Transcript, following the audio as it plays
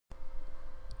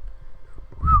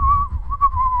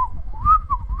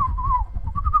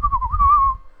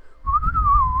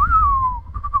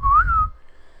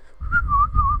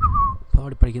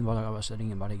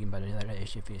sitting about again, but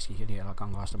if you feel like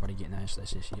I'm lost about again, this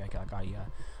is like I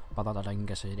patata in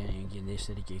gas in this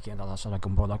city, and that's like a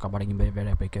bola covering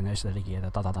very big and this city, the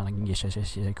Tata in gas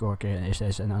is cork,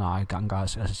 is and I can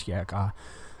gas as Siaka.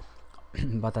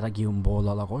 But I give un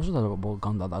bola la cosa da bol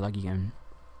ganda da again.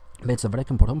 It's a very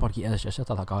important part here, just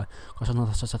a like cosa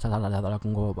non sta stata la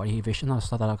Congo, but he vision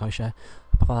stata la coscia,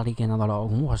 papà che non la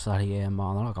was that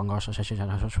ma non la cangasa se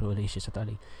si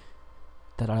stati.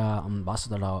 Tara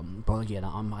basta la bolgia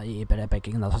amma e per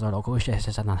packing la stata la coscia se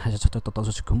è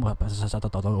stato scumba per è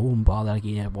stato un po' da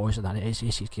chi voice da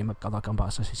si chiama cada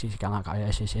cambasa si chiama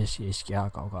si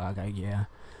chiama yeah.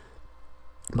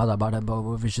 Bada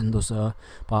vision dos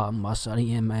pa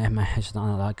masari me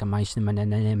hestan la kamais ni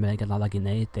manene me ga la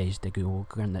gine tes de ku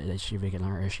kan de shi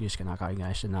vegan issues kana ka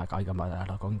ga shi na ka ga bada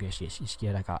la kong si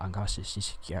skiera ka anga si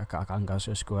skiera ka anga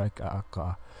so sko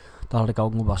ka tal ka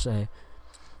ngu base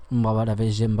bada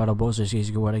vision bada boss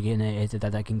si go again et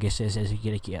da kan ge se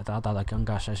skiera ki ta kan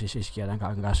ga si skiera ka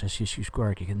anga si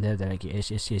sko ki kan de ki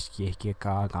si skiera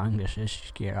ka anga si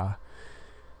skiera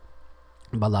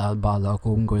bala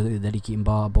Congo da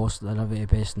kimba boss da ve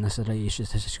pes necessary issues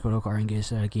skoro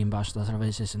karanges kimba sta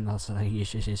services and that's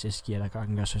issues skiera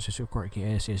kanga so korki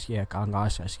skiera kanga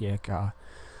skiera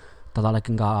tadala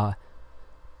kanga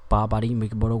bari mi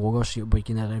boro gogo si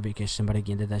bikina vacation but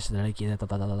again that's the kida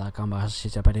tadala kamba si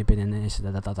separe benen is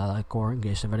da tadala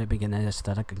kornge se very beginner is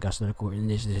da kanga so ko in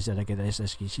this is da kida is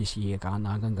skiera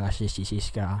kanga kanga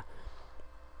skiera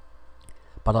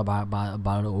bara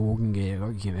unge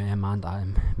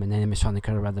my name is Sonic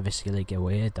rather visibly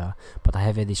away but I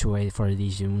have this way for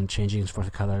these changings for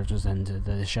the colors and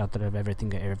the shelter of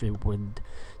everything every wood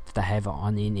that I have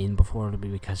on in before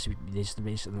because this the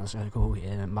reason I was go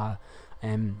but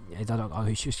I thought I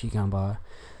was just kicking but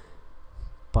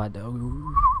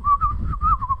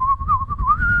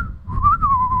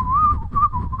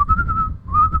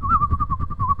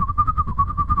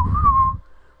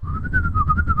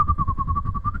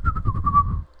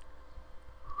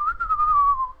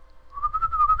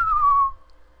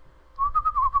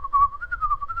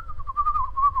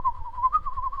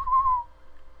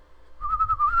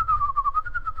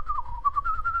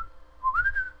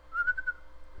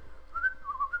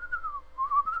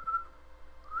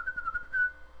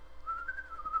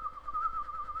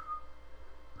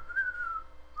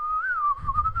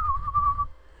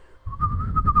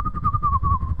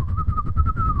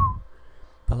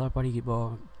pari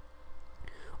tipo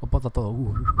ho patato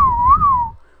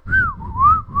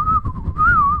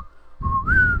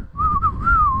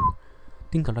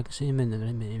tinka la se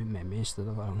me sta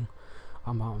da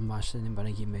amma se ne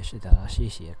bana ki me se da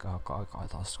si ka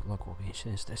tas la ko ki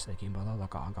se sta ki bala la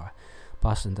ka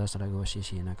passen das la go si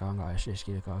na ka si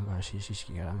ka si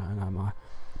ma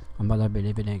amma la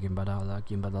bele ki bala la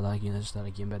ki sta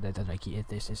ki bada da ki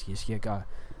et si ka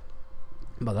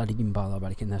bada li bala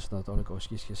bala ki nesta to ko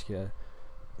ski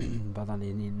bada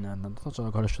ni na to so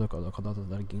ko sto ko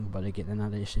da ki bala ki na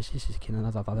da si ki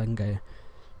na da da nga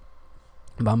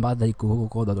bamba da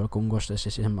ko da Congo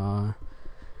se ma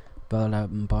bala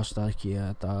pasta ki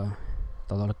ta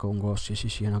Congo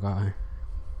si na ka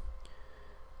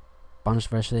Pans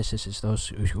versus is those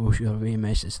usually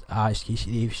messes ice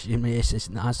is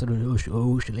nasal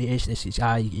usually is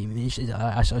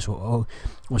as so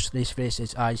was this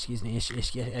versus ice is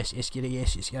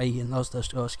lost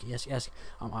us yes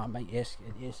my yes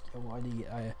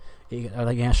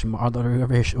I guess other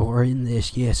rivers or in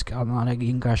this yes not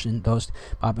again question those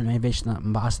but my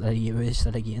vision basta you is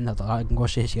that again that I can go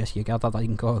yes you got that I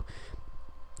can go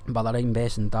Balaring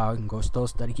besen dagen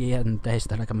gostos der gehen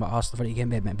testa like ma ast for igen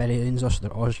med very insos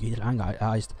der oski langa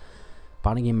heist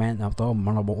paning men av to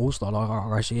man bo osta la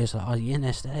garcia a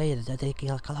yenes det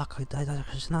ikke kalak det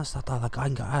snast at la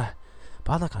ganga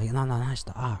bada ka na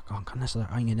nesta kan nesta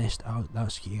ingen nesta out da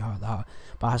ski da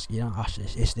baski as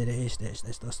is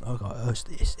das öst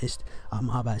ist am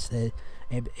arbeite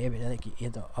like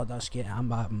it da ski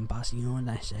am basi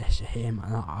se hem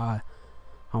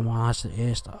am was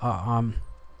ist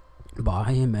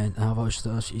By man, I was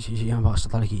the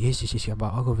is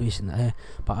about Ago vision,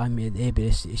 but I made a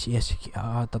best is yes,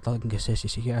 the talking says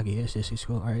is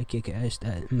go or kick as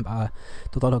that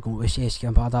to talk with yes,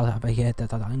 can bad have a head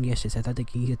that I guess is that the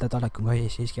king that I can go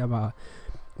is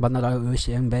but not I wish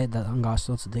in bed that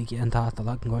Angastos the key and that the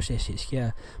luck goes is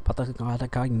here, but I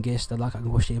can guess the luck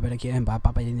and go she better again by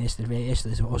Papa in this way is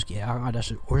this Oski,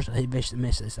 others or I wish the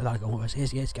misses that I can was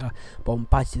yes,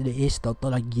 Bompati is the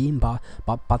Gimba,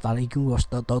 but Pataliku was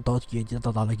the Toki, the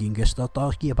Talaking is the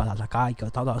Toki, but the Kai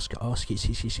got Oski,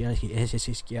 is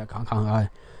here, can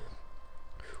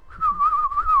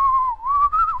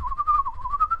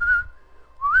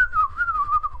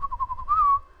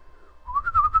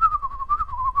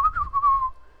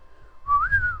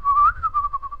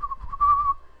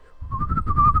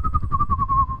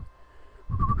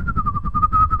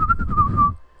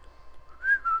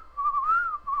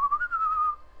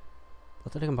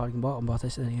barking bottom but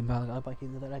this thing about back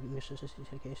in the like this is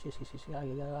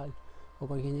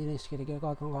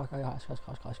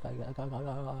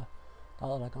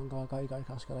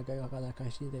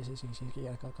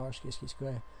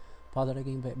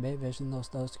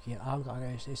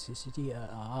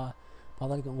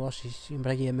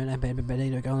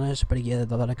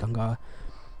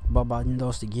Baba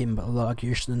indoors the game, but a lot of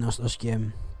Kirsten us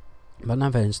game. But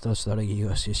never instance that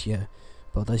is yeah.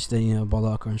 But I stay in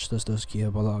Balak and Stus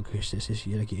Kia Balak is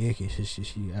here like is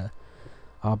here.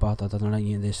 About that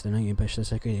in this the name best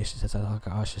secretary is that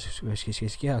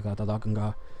I got a dog and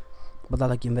go. But I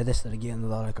like in this again, the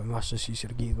like a master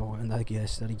Gigo and I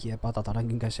guess that I but that I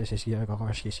can guess is here,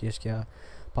 Gosh,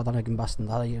 but I can bust and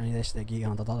this the gig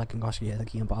on the Dalek and Goski, the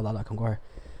king about that I can go.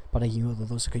 But I knew that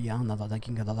those young that I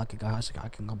can get a lucky gas, I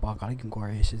can go back, I can go,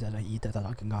 is that I eat that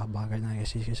I can go back and I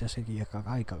see his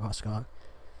Gaska.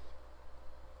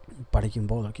 But I can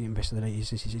bowl like in best that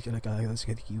is like let's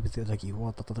get you with it like you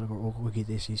want that or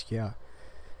this is here.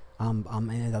 I'm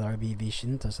in that RB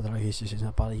vision, that's that is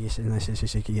a body is in this is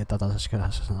that that's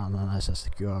gas and as a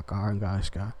secure car and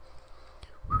Gaska.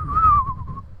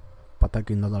 But I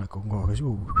can not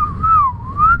go.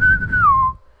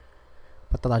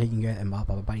 But that I can get a map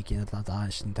of a bike in that I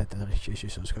think that the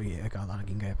issues so I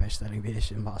can get best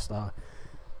elevation master.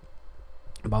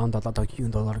 Bound that like you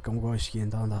can go ski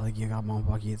and down that you got my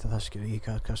buggy that's good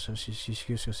because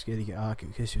scary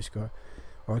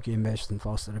or game best and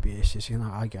faster be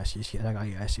I guess you see like I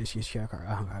guess you see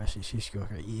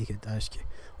you get ask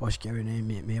or scary name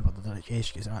me but the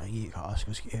case is I ask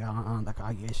and the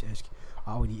guy is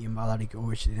how the imbalance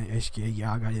goes in SK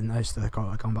Yaga in nice to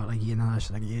come back again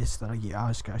as like yes that I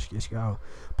ask go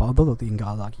but the thing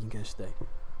got like in case day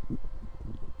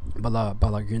Bala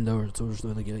Gundo tools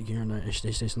to get again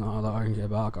is not the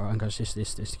back or anchor this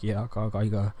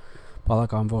Kiaka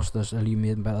Palakam Vosters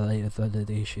eliminated by the third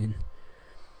edition.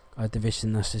 At the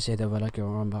vision as I said like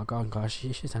your back on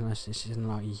Kashi and this is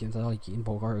not you can like in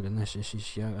Bogar and this is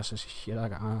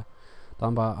Shiraga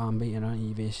Tamba Ambi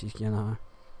and EVS is Yana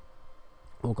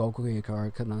Ogo car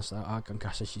can start Akan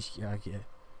Kasashiki.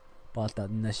 But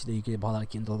that necessarily get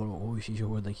Balakin dollar or she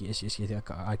would like yes, I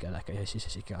get like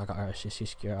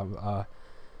a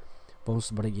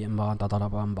Bones Brigim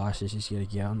Tatarabam Basis is here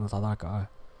again, Talaka.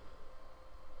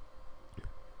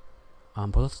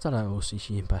 Both that I will see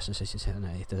she passes his head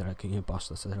that I can pass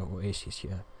the oasis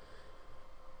here.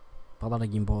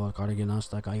 Palagin ball, cardigan,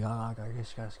 like I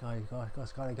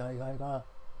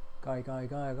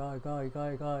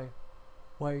guy.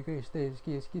 Why is this?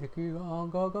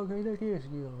 On go the kiss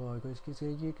you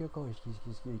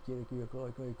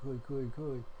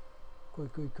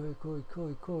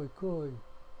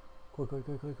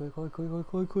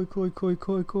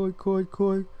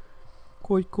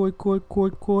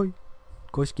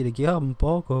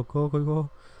go.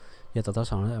 Yet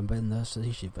that's on it, and that's the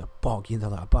issue. But bog into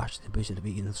that bash, the base of the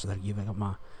beginning, so that you make a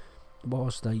man.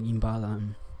 Boss, the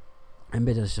imbalance. I'm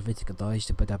better Soviet dice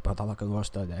to put up a like a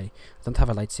lost day. Don't have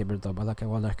a lightsaber though, but like I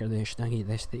want like this thing,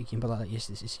 this thinking, but yes,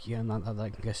 this is here, not that I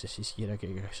guess this is here, I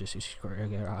guess this is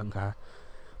Anga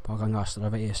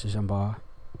Pagangastra Vases and bar.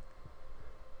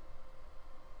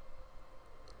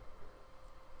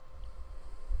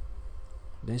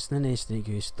 This the next thing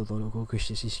is the local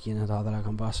Christian skin and other I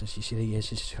can pass. She said,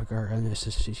 yes, it's her and this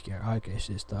is here, I guess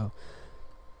it's though.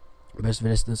 Best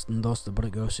Westens den doste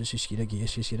brugos is hier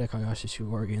gees is hier kagas is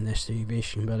organ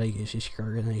estimation beleges is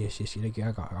kurgen is hier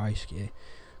gaga ice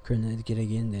kunnen get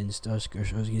again then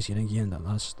stuskers as is hier again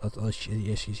dat als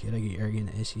je is hier again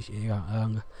is hier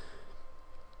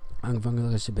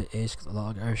aanvangen is be esk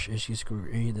lag ars is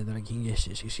kurgen dat again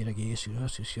is hier again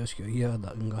is just hier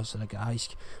dat gas like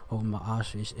ice over my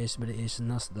ass is but is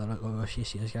nas dat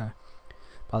is hier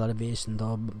Bala base and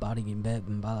dog body in bed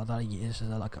and bala is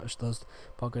like a stud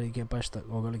pocket get best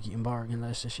or in bar and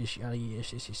less is like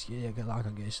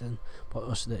a guess and but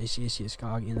us the is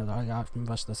cog in the got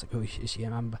from us that's a good is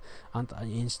and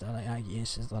insta like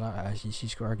is that I see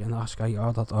square and ask I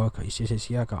that okay is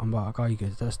here come back I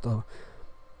get test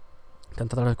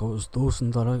Tantra goes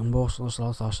 $2,000 and boss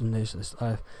last and this is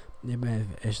Nibbe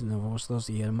is in the was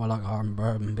the Malak arm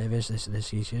bourbon bevis is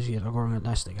here going at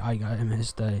last I got him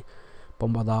his day.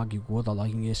 Bombadagi would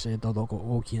like you said that local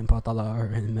Oki and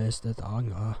Patala and missed it. I'm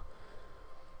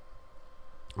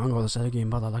going to say again,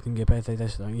 but I can get better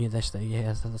this day.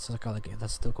 Yes, that's a color.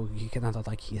 That's the cookie. You cannot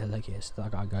like here, like yes, that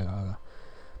guy.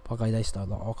 Pokai they start.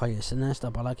 Okay, it's an nest,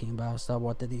 but like him, but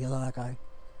what did he like?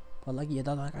 But like you,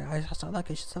 that I saw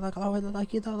like it's like I would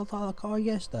like it out of the car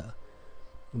yesterday.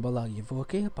 But like you,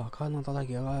 okay, but I not like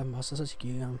you. I must say,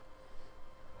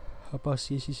 a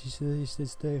bus is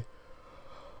this day.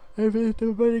 If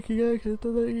the breaking exit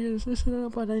to the is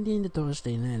but I need to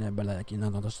stay in but like you know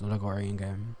that's the Korean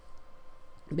game.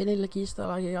 Benelli like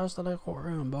just like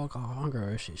Korean book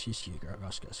hunger she's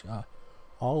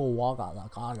oh waka la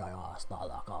kaga hasta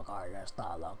la kaga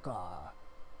sta la ka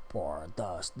por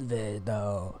dust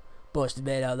video post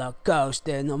video la coast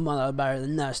no mala bar the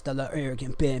nasta la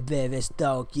urgen pen veves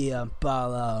Tokyo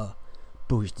palo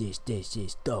push this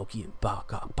is Tokyo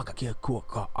baka kia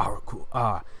kuka arku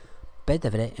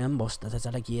Bedevre en bosta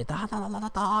tässä lagi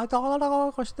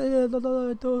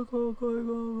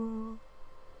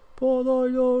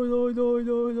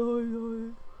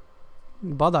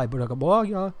Badai puraka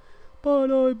boya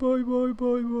Badai boy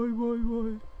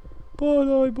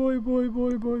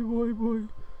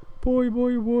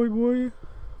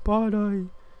Badai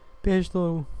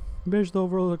Besto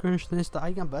roller coaster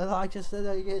I can bet I just said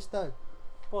that you get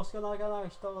Poska like I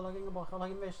stole like in box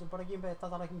like mission but again bet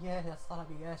that I can get it start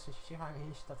like yes she had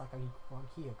his that I can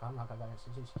here can like I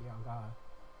just on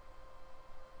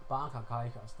banka kai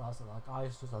stars like I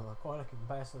used to like quality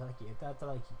best like that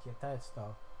like get that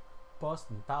stuff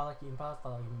Boston like in pasta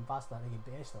like in pasta like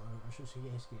best should see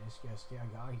yes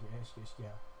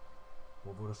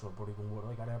Over so body more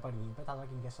like everybody but I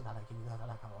can guess that I can get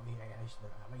like how he is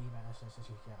even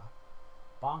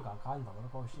Banka kind of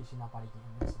go she's in a party in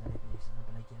this like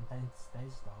intense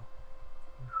days though.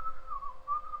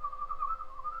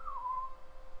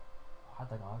 I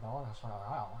think I got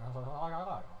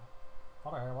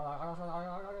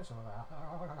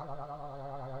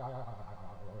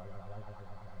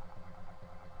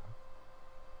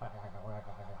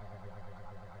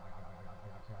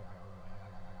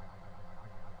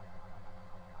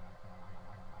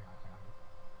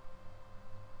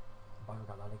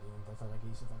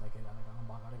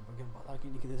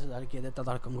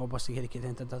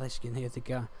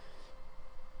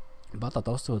Bata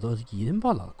tostu giden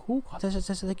bala ku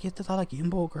tässä että tälläkin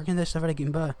pokerkin tässä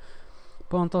välkin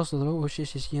paan tostu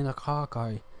uusiskin ja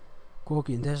kaakai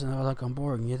kokin tässä alkan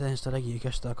boring ja tässä lagi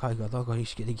kestää kaikki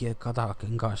takaiski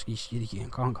katakin kaskiski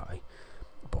kankai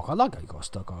Pokalakai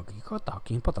kosta kaki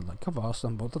katakin patalakin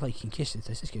vastaan mutta taikin kesti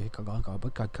tässä kankai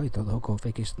kaikki toko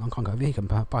fekis kankai veikan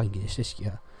painkin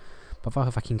siskia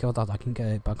Papa fucking kotatakin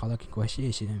pakalakin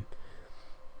kuesisin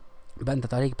Bäntä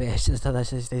tarik päässä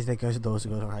tästä käy tuossa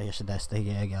kun rajassa tästä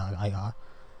ja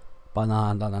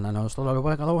banana no stolla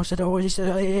paikalla on se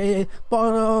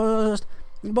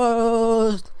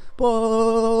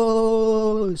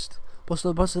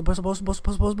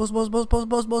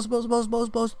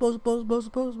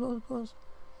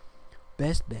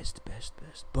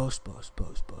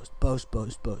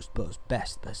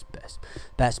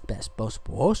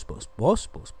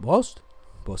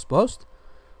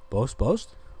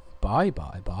Post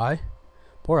Bye.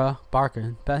 Pora,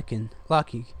 barkin, backin,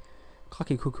 lucky,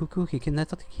 cocky cookie, can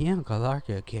that kian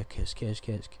galarka kiss.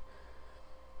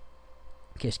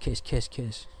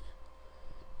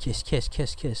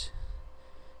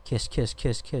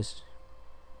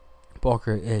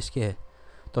 Barker is gay.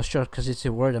 That's short because it's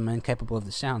a word I'm incapable of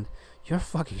the sound. You're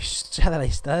fucking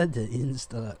satellite stud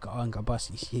insta ganga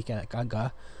basi shika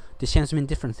gaga. This sounds mean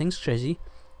different things, crazy.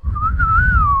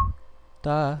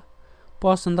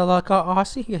 Boston da la ka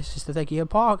asi sister teki ja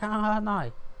park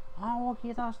näin.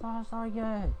 Kiitos taas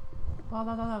oikein.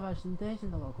 Pala väsin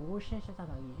teisen da ku shesha ta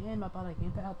ei mä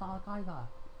palakin pää ta kaikaa.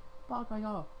 Palka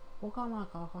jo. Okana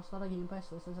ka kastalakin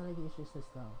päästä se lagi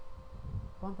sister.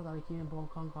 Panta talikin bon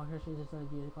kan ka shesha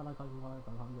lagi kala ka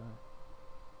ka.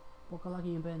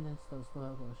 Pokalakin pendens tos to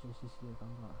ko shesha kan.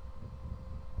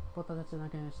 Pota tässä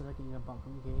näkee sielläkin ja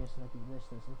pankon kiessäkin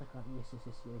tästä sitä ka eikä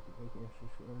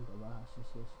on vähän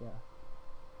shesha.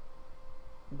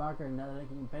 Barker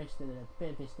nadakin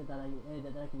pestetään pistetään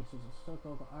edetäkin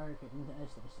sotoko arke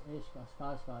eskas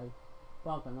kaskai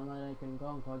palkan nadakin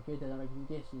kankaa ketäläkin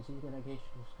kessi siitä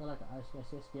keskus kalaka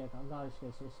äskeisiä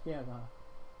kankaiskeisiä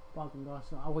palkan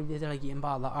kanssa awoi edetäkin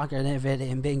balla akerne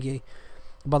veden bengi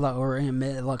balla or in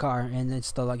melakar and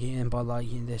it's the like in balla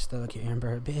in this the like in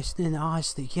bestin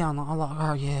asti kiana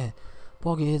ala yeah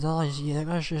pogi dalasi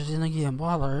gashes in again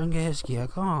balla and geskia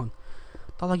kan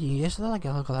Talakin yesterday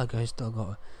like still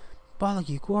go.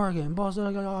 Balaki Quargan, boss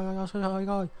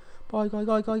guy.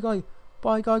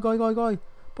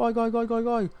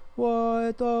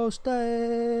 Why to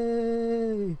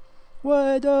stay?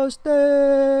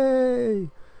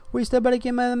 We still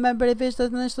breaking man very fast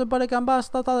and still breaking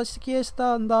basta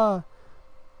standa.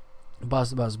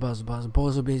 Buzz,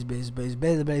 bozo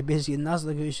busy, nas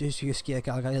the goose, you skia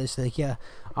calculated, yeah,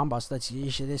 ambasta,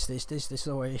 this,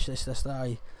 so,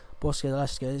 Boss get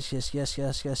us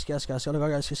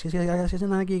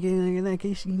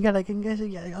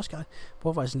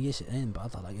yes en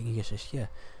bata like yes yeah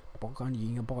bokan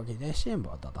yin bokan desin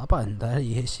bata apa anda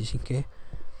yes sinke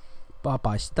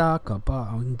papa staka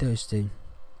pa understand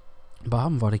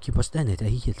Baham var ki postene det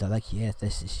helt alla ki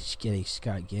det skeri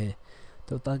skage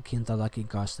to takin talakin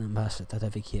kasten bäst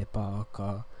tätä viki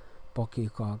paaka poki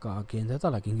kaaka kinta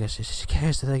talakin käsis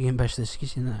kästä takin bäst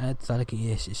skisin et talakin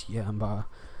yesis ja ba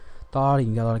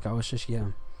tarin ja talaka osis ja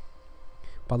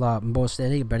pala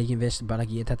bosteri bergin vest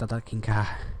baragi tätä talakin ka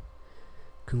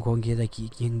kun kongi ki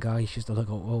kinga is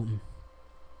talaka o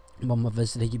mamma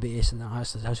vesle gi bes na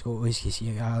has go is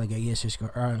ja ga yesis go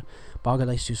baga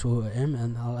like so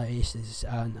en alla is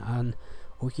an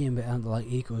Okiem be and like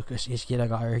equal cuz is gira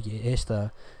ga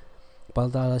esta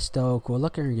balda sto ko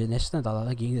looking in esta da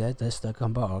la gi that esta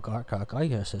kamba ka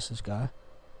is ga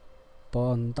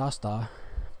bon dasta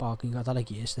ba king ga la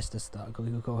gi esta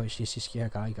go is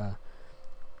gira ga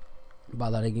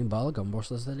bala regin bal gambos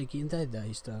da gi da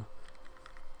esta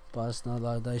pas na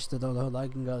la da esta da la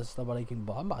king ga sta bala king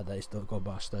ba da esta go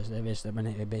basta de veste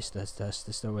mane besta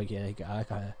sta we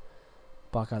ga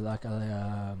Baka like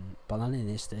banana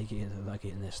nesta like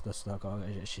in this stock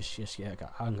is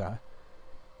hanga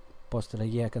post the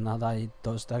year can I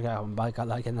those daga baka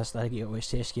like in the stagi always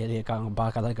says get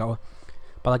baka like go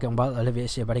baka bal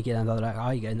elevation but again another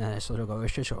I again sort of go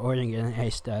just ordering in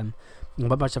haste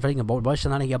but much of thing about boys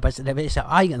and I get but elevation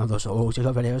I get those oh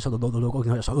so very so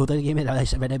the so the game I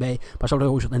said very but so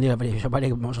the never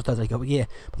somebody most of the go yeah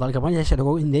but like when I said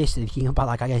go in this king about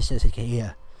like I says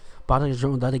here Bada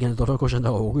zo'n dat ik in de rokos en de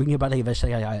ogen bada je wist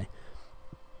ja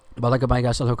bada ik bij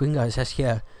gas dat ook in gas is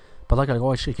hier bada ik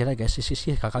ooit zie ik gas is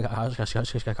hier ga is hier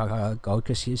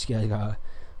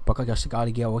baka gas ga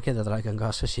ik ook dat ik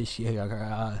gas is hier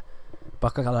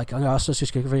baka ik gas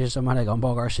is ik weet je maar ik aan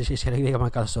gas is hier ik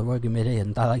maar gas zo werk met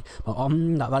en dat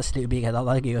maar dat was die big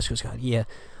dat ik gas hier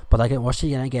bada ik was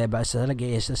hier en ik bij dat ik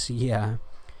is hier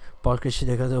baka is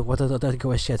de wat dat ik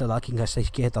was zit dat ik gas is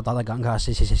hier dat ik gas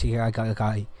is hier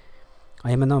ga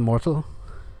I am an immortal.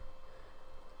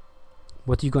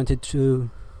 What are you going to do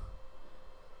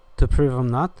to prove I'm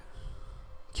not?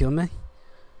 Kill me?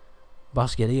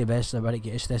 Basketball best but it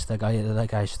is this the guy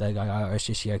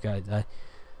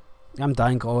I'm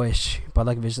dying always but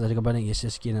like this like about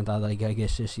is skin and that like I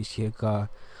guess is here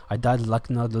I died like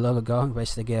no the long ago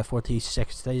best to get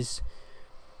 46 days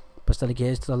but like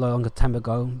is a long time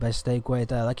ago best day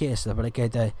quite like is but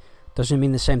like doesn't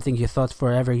mean the same thing you thought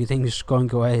forever. You think it's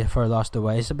going away for lost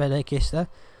away. It's a bit like that.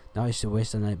 Now it's a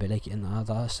waste and I be like in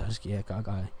other Saskia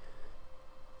guy.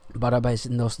 But I bet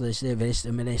no this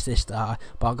minister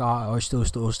baga or still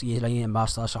stealing and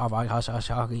master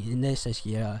shop in this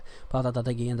year. But that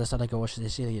again the like was the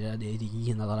city the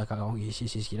in the like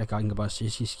is here going about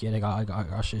she's here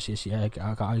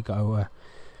go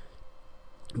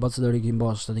but the game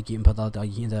boss the game but that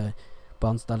again the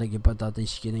Bans dat ik but dat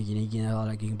is geen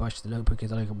like in bas te lopen ik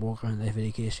dat ik morgen en even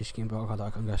die keer is geen bal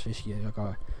dat kan gas is hier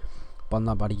ga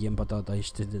panna body game but dat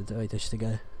is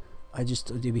de I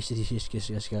just the BCT is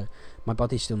yes my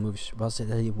body still moves but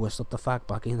it was not the fact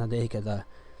back in the day that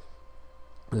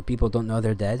the people don't know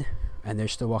they're dead and they're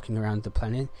still walking around the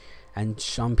planet and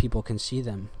some people can see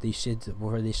them they sit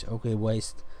over this okay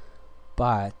waste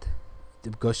but the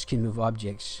ghosts can move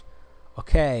objects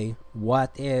okay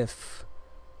what if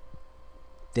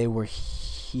they were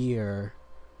here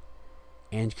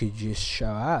and could just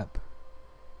show up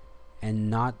and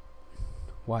not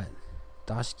what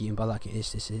Dasky and Balak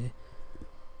is this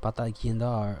Pataki and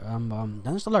Dar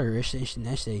that's a lot of research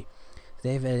essay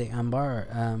David Ambar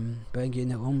Begin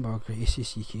the Umber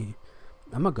is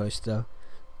I'm a ghost though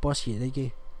Bosky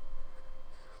they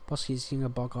Bosky sing a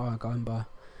baka gamba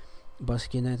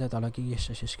Bosky that I like yes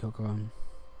is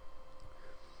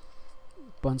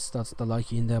Once that's the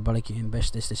like in the but in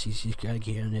best is the CC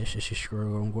here and this is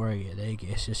screw on worry they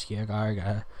guess is here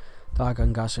garga talk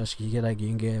and gas is get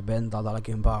again get bend the like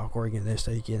in bar working this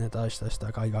they get it that's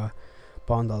the guy got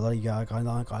bond the like guy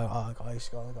guys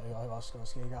go was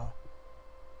skiga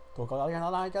to go again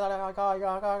like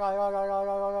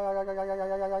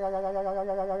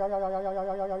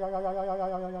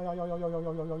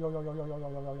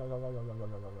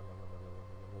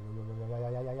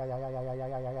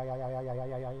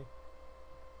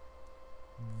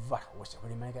What was it?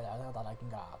 Make it that I can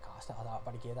cast out,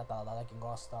 but get that I can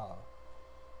go star.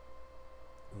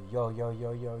 Yo.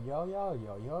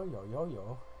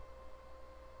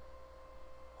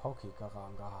 Hockey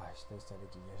gagang guys, they said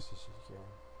it yes, here.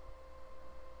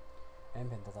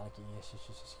 And then the like yes,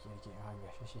 she's getting hungry,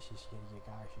 she's getting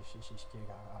guys, she's getting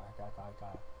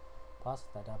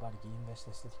Pasta da bari investe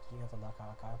statistiken dat la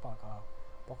ka pa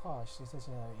Boka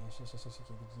statistiken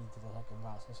da la kan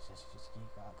gas statistiken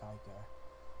ka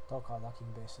Toka la kin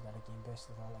beste da kin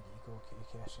beste da la iko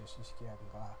statistiken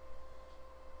ga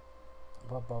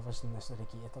Boba was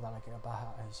statistiken da la ka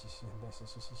ba statistiken ga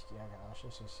statistiken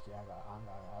ga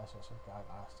anga statistiken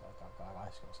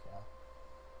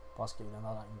Paske dan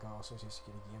la in ga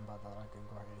statistiken ba da la kan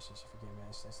ga statistiken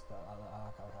mes da ala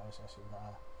ka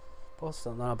statistiken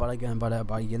Posta na balagan bala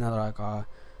gina ka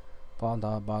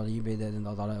panda bali bede den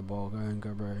da bo gan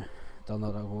gerber dan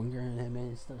da honger en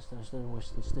men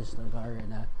was gar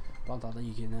na panda da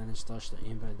gina en start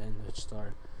in bed en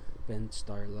start ben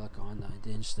start luck on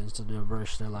the instance to the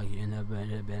reverse like in a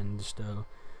ben sto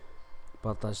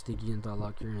but that's the gina da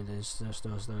luck in this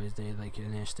those they like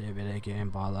in stay bit again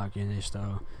bala in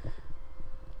sto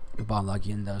Balak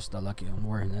in das da like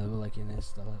more in like in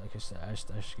this like as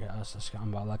scam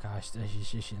balak as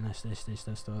this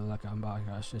like am balak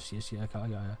as this yeah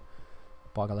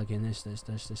balak in this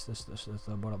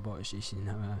the boy is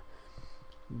in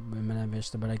men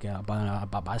best but like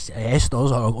babas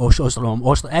estos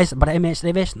os es but I miss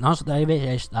the best no so the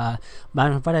best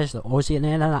man for this ocean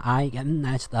and I can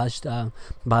that's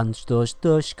bunch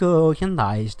those go can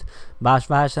nice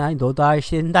was ein do da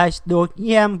sind das do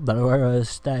jem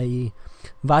stay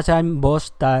was ein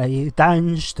boss da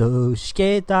dann sto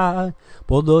sketa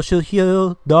podo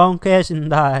show don't cares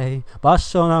and die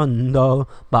was on do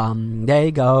bam they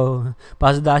go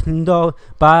pas that do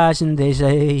pas in they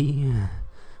say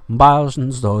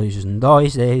Thousands days,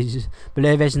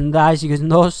 believe in dice, you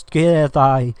lost get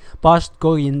die, past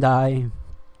going die,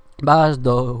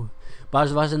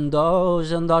 Bas was en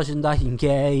dat in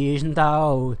case en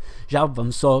touw, Job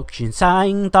van sokken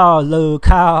zijn daar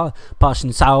lokaal, pas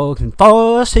in saugen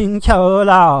vos in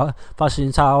kjola, pas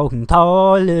in saugen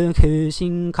talen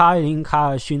kusin kain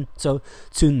kasin zo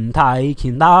zun tai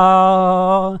kin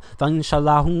da, van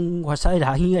shala hung wa sai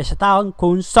da hin是当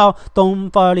kun sao dong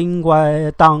fa ling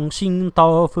guai当心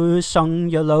道夫上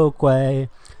有路鬼。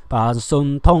把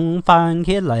顺通翻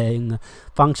起嚟，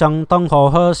方向灯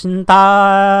好好心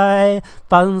帶，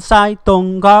翻晒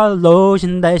東個路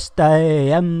線的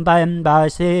帶，把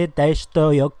是的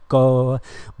都有個，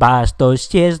把都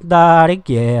是大的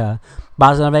嘢，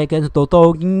把上每個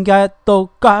都應該都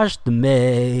搞得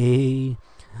美。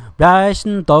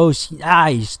Bryson dos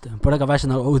iced, por acá vas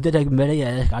no de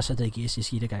media casa de que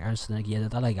si de casa de que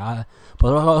da la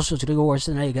por also to go worse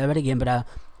than I get again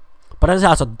but as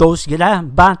also dos gila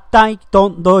batai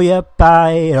don't do ya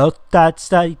pai rotat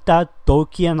staita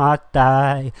toki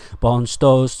matai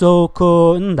bonsto so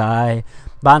kundai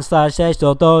bansta says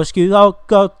to dos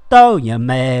go to ya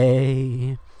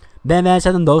me ben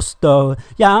san dos to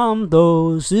yam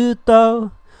dos to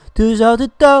tu so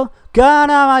to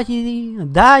Gana mahi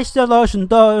dice the lotion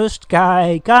dust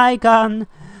kai kan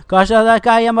Kasha da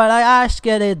kai but I ask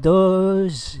it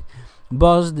dos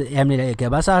Bos the emily ke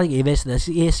basar gives the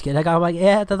is ke ga ba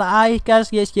et the I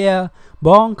kas yes yeah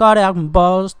bon kar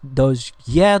bos dos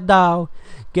yeah dau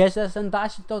guess us and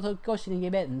dash to question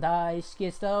give it and dice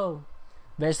get so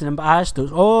Westen bas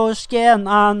dos o scan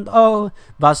and o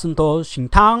wasen dos sing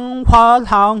tang hua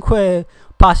hang kue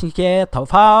passing街头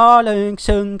发冷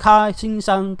盛开心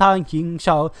上谈营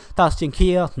销大型企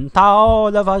业很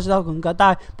到了发烧更加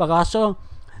大把个手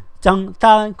张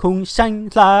大空山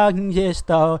浪也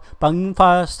到办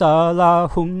法杀了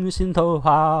红心头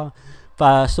花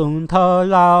发送头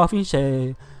老分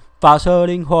水发射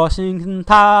灵活心很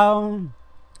到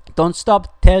Don't stop,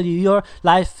 tell you your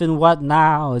life and what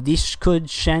now. This could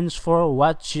change for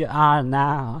what you are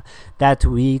now. That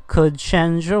we could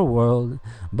change your world,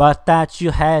 but that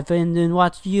you haven't done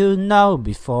what you know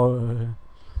before.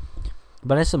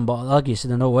 But listen, lagi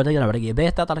sudah know what you're gonna get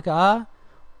better. Taka,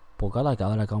 pokala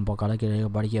kira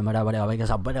bari mara bari awak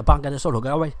sampai depan kan solo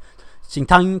kawai. Sing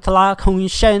tang telah kong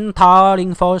shen ta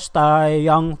ling for style,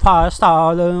 young fast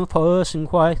ta leng for sing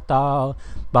quite ta.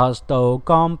 Bas đầu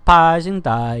con pa sinh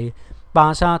đại,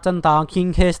 ba sa chân ta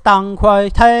kinh hết tăng khoai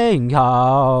thành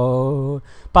hào.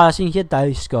 Ba sinh hiện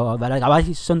đại score và lại cả ba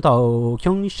xuân đầu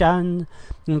kyung shan.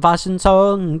 Ba sinh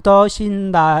song do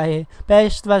sinh đại,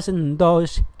 best và sinh do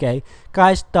cái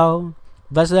đầu.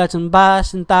 Và sẽ chân ba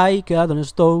sinh đại cái đó là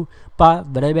ba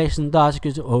và lại best sinh đó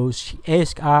cái o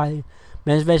sky.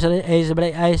 Men về sẽ is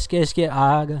bij is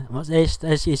aga, mas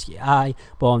is ai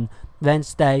bon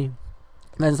Wednesday.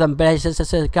 Men some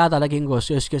places cada laging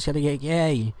goes que se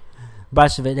que Bác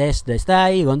sĩ des des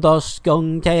tay còn dos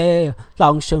công thế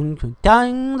lòng sung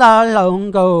thắng đã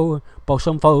lòng cầu bộ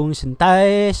sông phong sinh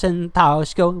tay sinh thảo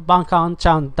skill bằng con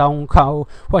trong đồng khẩu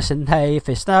hoa sinh hay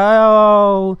phải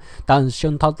sao tận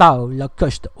xuân thảo tàu là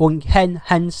cush un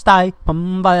hen style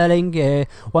phẩm bài linh ghê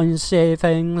one se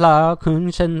phanh là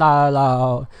khung sinh là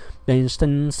bình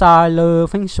sinh sai lơ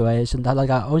phanh xuôi sinh ta là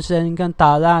cả ôn sinhกัน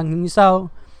ta lang sao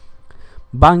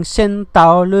bằng sen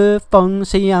tàu lư phong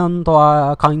xian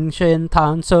tòa khăn xuyên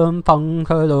than sơn phong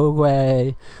khơi lô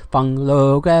quê phong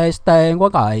lô quê tên quá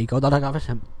cày cậu ta đã gặp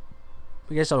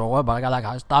cái số của bà cái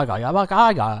là ta gọi bà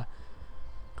cái cả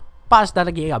pas ta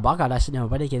lagi bà cái là xin nhờ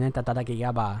bà đi kia ta lagi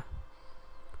bà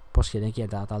pos kia kia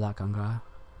ta là càng cả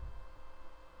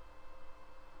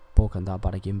bố cần ta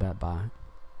bà đi kiếm bà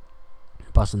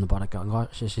pas nó bà cái ngõ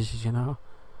xí nào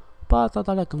pa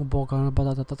ta la kang bokan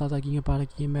pa ta king pa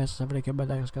ki mes sa ke ba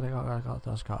da ska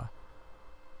ta ska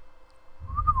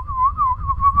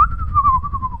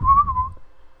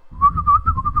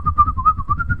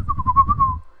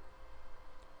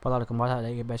pa ta kang ba sa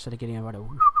ke ba sa ke ni ba da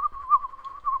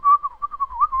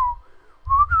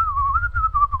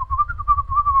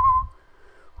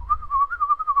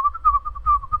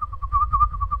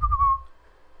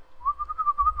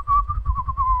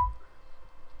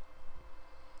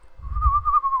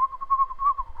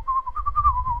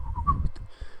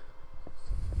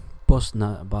Post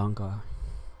na bangka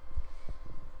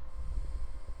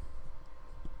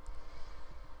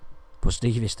post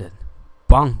digivisten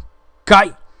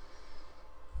bangkai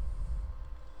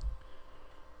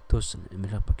tusen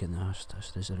emila pakenast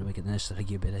das er bekenest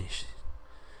regi beleish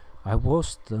I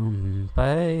was the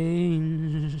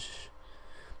pains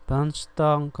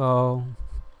panstanko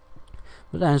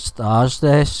den stars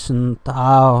dessen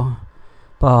tau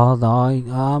badai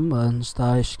amen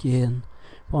staskin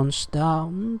once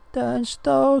down the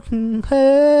stalking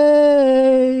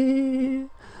hay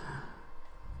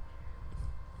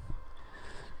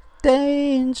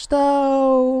Danes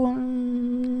down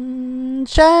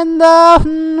send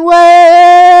down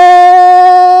way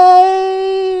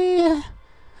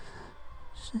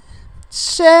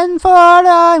send for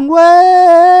thy way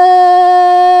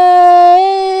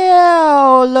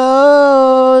all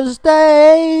those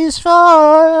days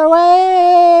far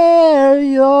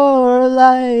away your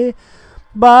light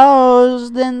bows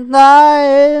in thy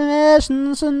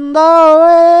essence and the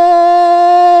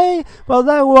way but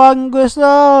thy one good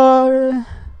star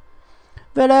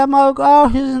but I'm a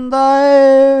god in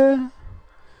thy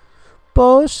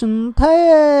Bossen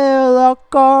tail a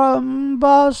corn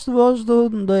bust was the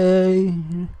day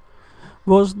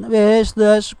was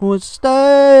this good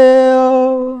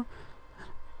stale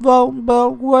won't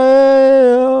but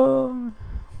well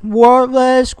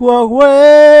worthless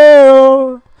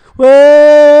well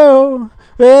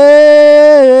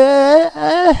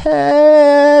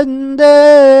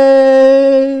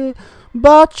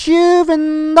but you've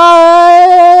and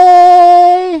I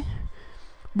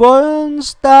one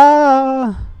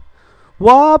star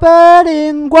wobbled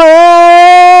in wells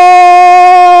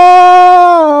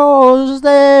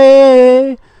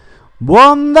day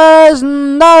one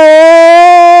doesn't know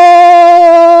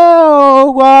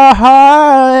what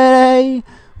holiday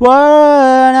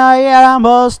when I am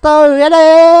a story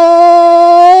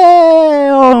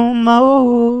oh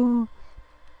no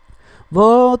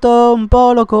Votum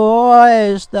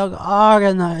poloco is the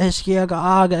organ is here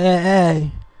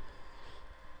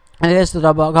Este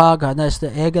da bagaga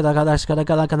neste ega da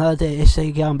kada kanalde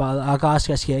ese gamba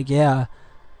agaska skegia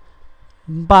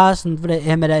basen vre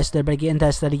MLS der begin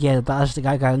test der ge das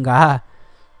ganga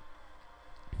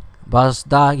bas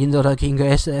da indora kinga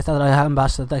ese da han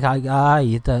bas da ga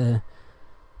ite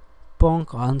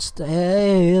punk on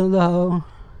stelo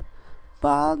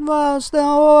but was the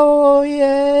oh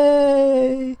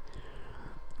yeah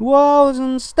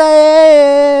wasn't stale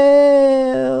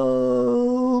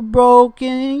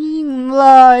broken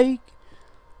like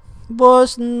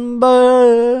Boston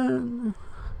burn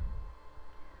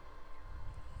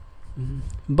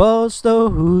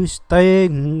Boston whose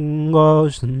thing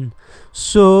wasn't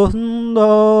so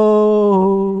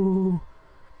low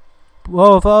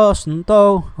Boston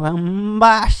though I'm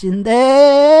bashing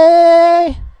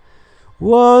day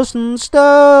wasn't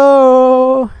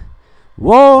stale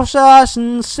was us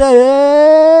and say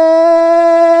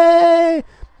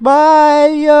by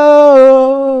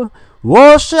you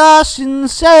was us and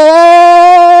say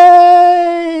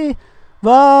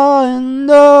by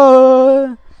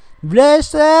no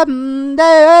bless them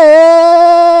day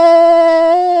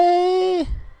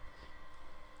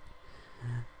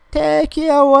take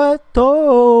your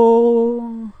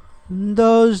toe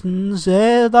doesn't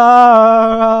say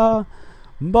that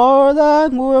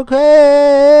Blackrock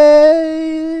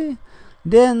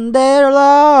den der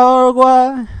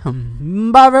lagwa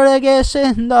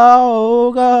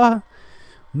Bavergesendoga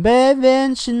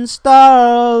Bevention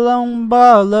star long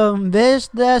ballum vis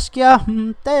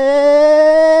desciamte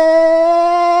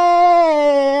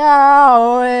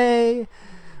away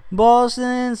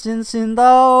Boston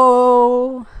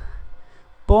Cincinnati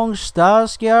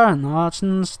Bongstaskjar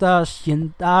Natsen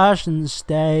Stasjen Dashen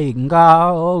Stegen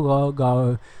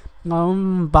go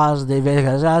Bas de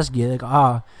Vegasaski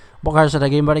Bokas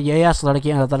again, but yes, like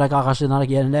again, that I got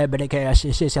again, but I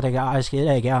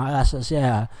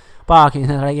Barking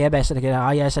like best again,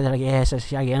 I said yes,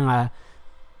 again.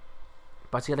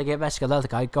 But I get best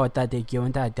I got that they give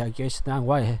and that I guess now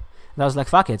why. That was like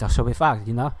fuck it, so we fucked,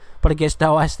 you know. But I guess that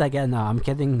was again, I'm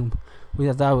kidding. We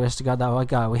had that was together,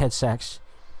 we had sex.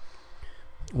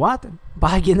 What?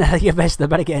 Bagin I get best,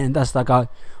 but again, that's the guy.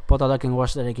 But I can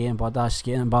watch that again, but that's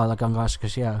skin, but I can ask,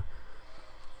 yeah.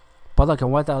 But I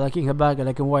can what I like in a bag,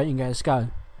 I can wait in a sky.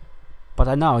 But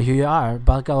I know who you are,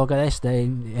 but I look at this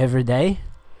day every day.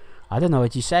 I don't know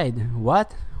what you said.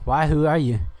 What? Why? Who are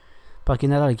you? But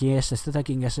in other case, the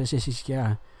taking us is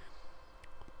yeah.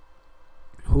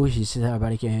 Who is this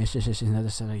about again? This is another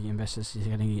set of investors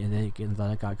getting in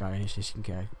the guy is in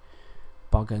care.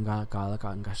 Balkan Gala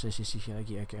Gangas is here,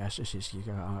 gas is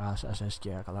here, as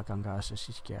care, Galagangas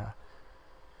is care.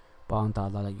 Banta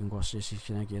like in was is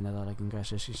again, like in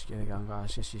gas is here,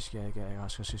 Gangas is here,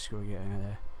 gas is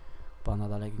here. Bana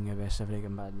like in a best of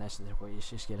bad nest, the way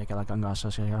is here, Galagangas,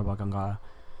 Baganga.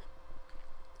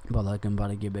 But I can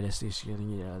but give it a stick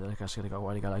in the Casca,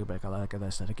 what I like back like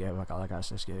this, the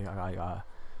Galagas is here.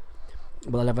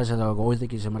 But I was always the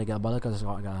kids of Mariga Balacas,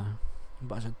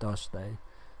 but it does stay.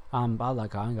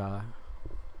 Balakanga.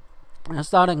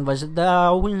 Starting was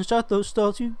the wind shut to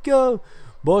start to go.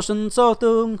 Boston so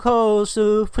to close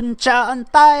to Puncha and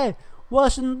die.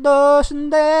 Wasn't those in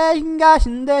the gas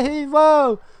in the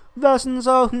hivo. Wasn't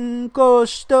so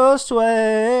goes to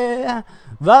sway.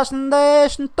 Wasn't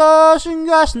this and those in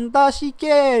gas and dashy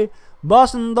gay.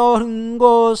 Boston don't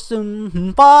goes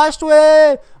to past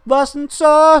way. Wasn't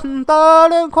so and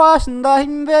darling cross and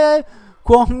dying way.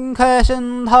 Quang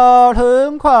Casson hard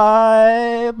home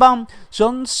cry bum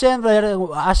sun sent letter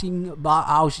asking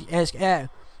about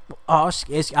ask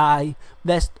I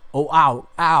best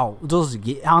ow does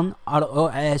get on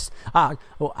ROS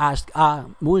ask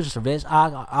moves service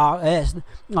RS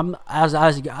as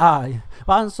I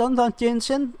one sometimes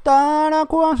Jensen Dana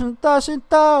Quang doesn't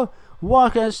do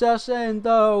what can send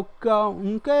do go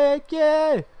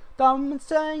Tâm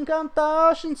sinh cảm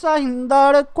tớ sinh sinh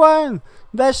đó được quên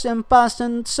Về xem ba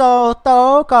sinh sâu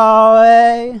tố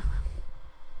coi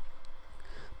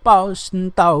Bao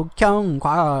sinh tàu chống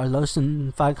khóa lô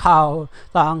sinh phải khảo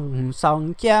Tăng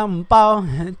sông chém bao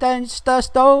tên tớ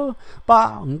tố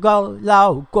Bao ngô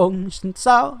lao cùng sinh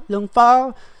sao lưng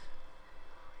pháo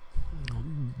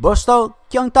Bố sâu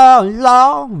chẳng tớ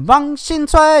lão Văng xin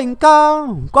xoay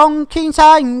cao Quang kinh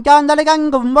xanh gan đã lấy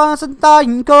gắn cùng vang sân ta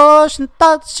hình cơ Sinh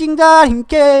ta sinh ra hình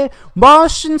kê Bố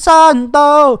sinh sân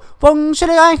tàu Phong sẽ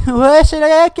lấy anh Huế sẽ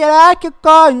lấy kê lá kê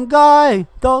coi hình coi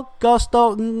Tốt có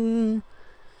tốt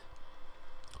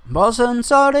Bố sinh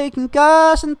sâu đi hình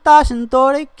cơ Sinh ta sinh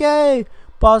tổ đi kê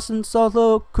Bố sinh sâu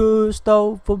thô cư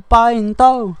stâu Phụ bài hình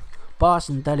tàu Bố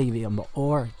sinh ta đi vì một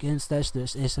against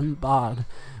this isn't bad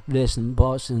Listen,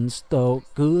 Boston's so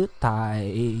good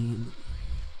time.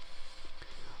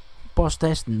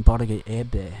 Boston, Borgate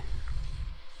Ebe.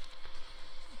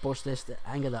 Boston,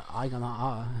 Angela, I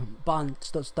gonna Band,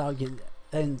 Stostagen,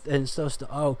 and Stost,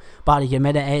 oh, Body, you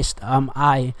made est,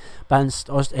 I, Bands,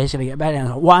 Ost, Asian,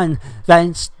 better, one,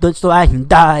 then stood I can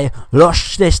die,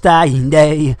 Lost this dying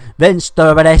day, then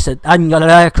stir, but I said,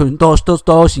 Angela,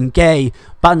 Toast, in gay,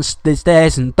 Bands, this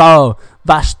days and doll,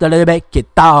 Vast, the little bit,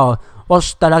 get down.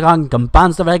 Was that a gun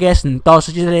pants of vergessen, das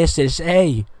ist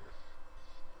ey.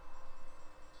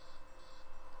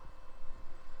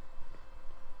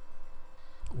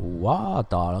 What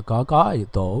the guy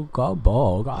do go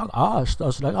bog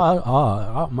das like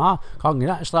ma kan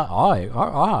get that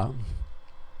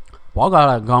what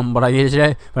got a gun but I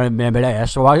say remember that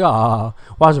so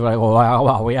was like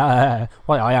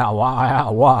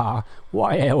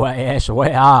why is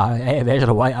way there's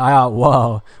a way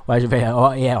whoa where's the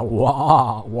yeah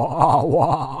whoa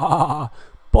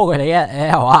Poco de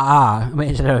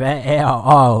ves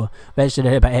ves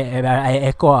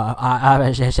eco a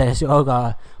veces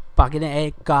oga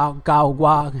pakine cao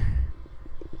qua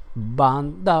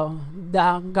bando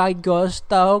da guy goes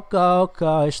to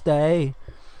go stay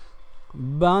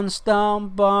Bunstone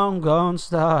bone gone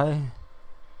stay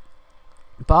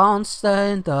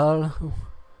Bunstone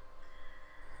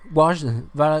Washington,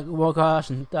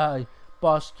 Washington,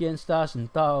 Boston, Station,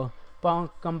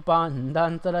 Bonkampan,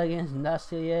 Dantaragan, that's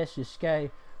the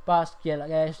SK, Basket,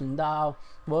 Dow,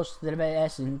 was the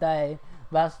best in day,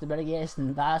 was the biggest,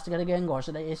 and that's the again, gosh,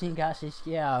 the is in gas is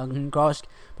yeah, and gosh,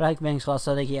 Black Banks lost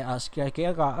the gas,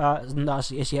 and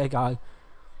that's is a guy.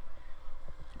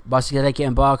 Basket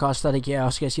again, Barcast, the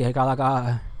gas, is a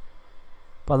galaga.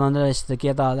 But on the rest, the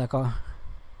get out.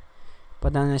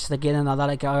 But then it's the getting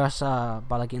another gas,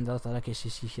 Balakin, the case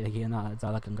is again,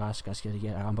 Dalakan gas, casket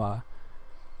again,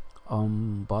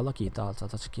 Balaki,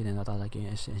 that's getting another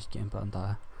gas, is game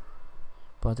panda.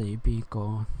 But the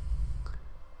Pico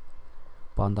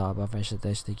Panda, Bavesha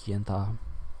Destikienta,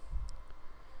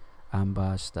 and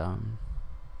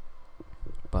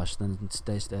Baston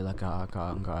stays there like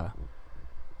a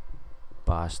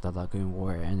Basta like in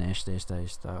war and estes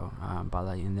though,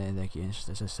 Bala in the against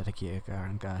the Seraki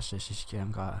and gas is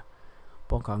Kianga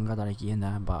Bokanga like in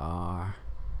that bar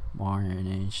more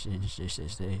in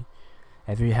this day.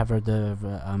 Have you ever heard of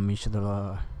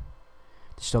the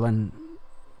stolen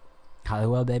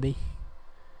Halliwell baby?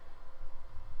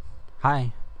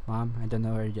 Hi, Mom, I don't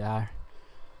know where you are.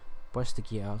 What's the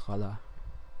key?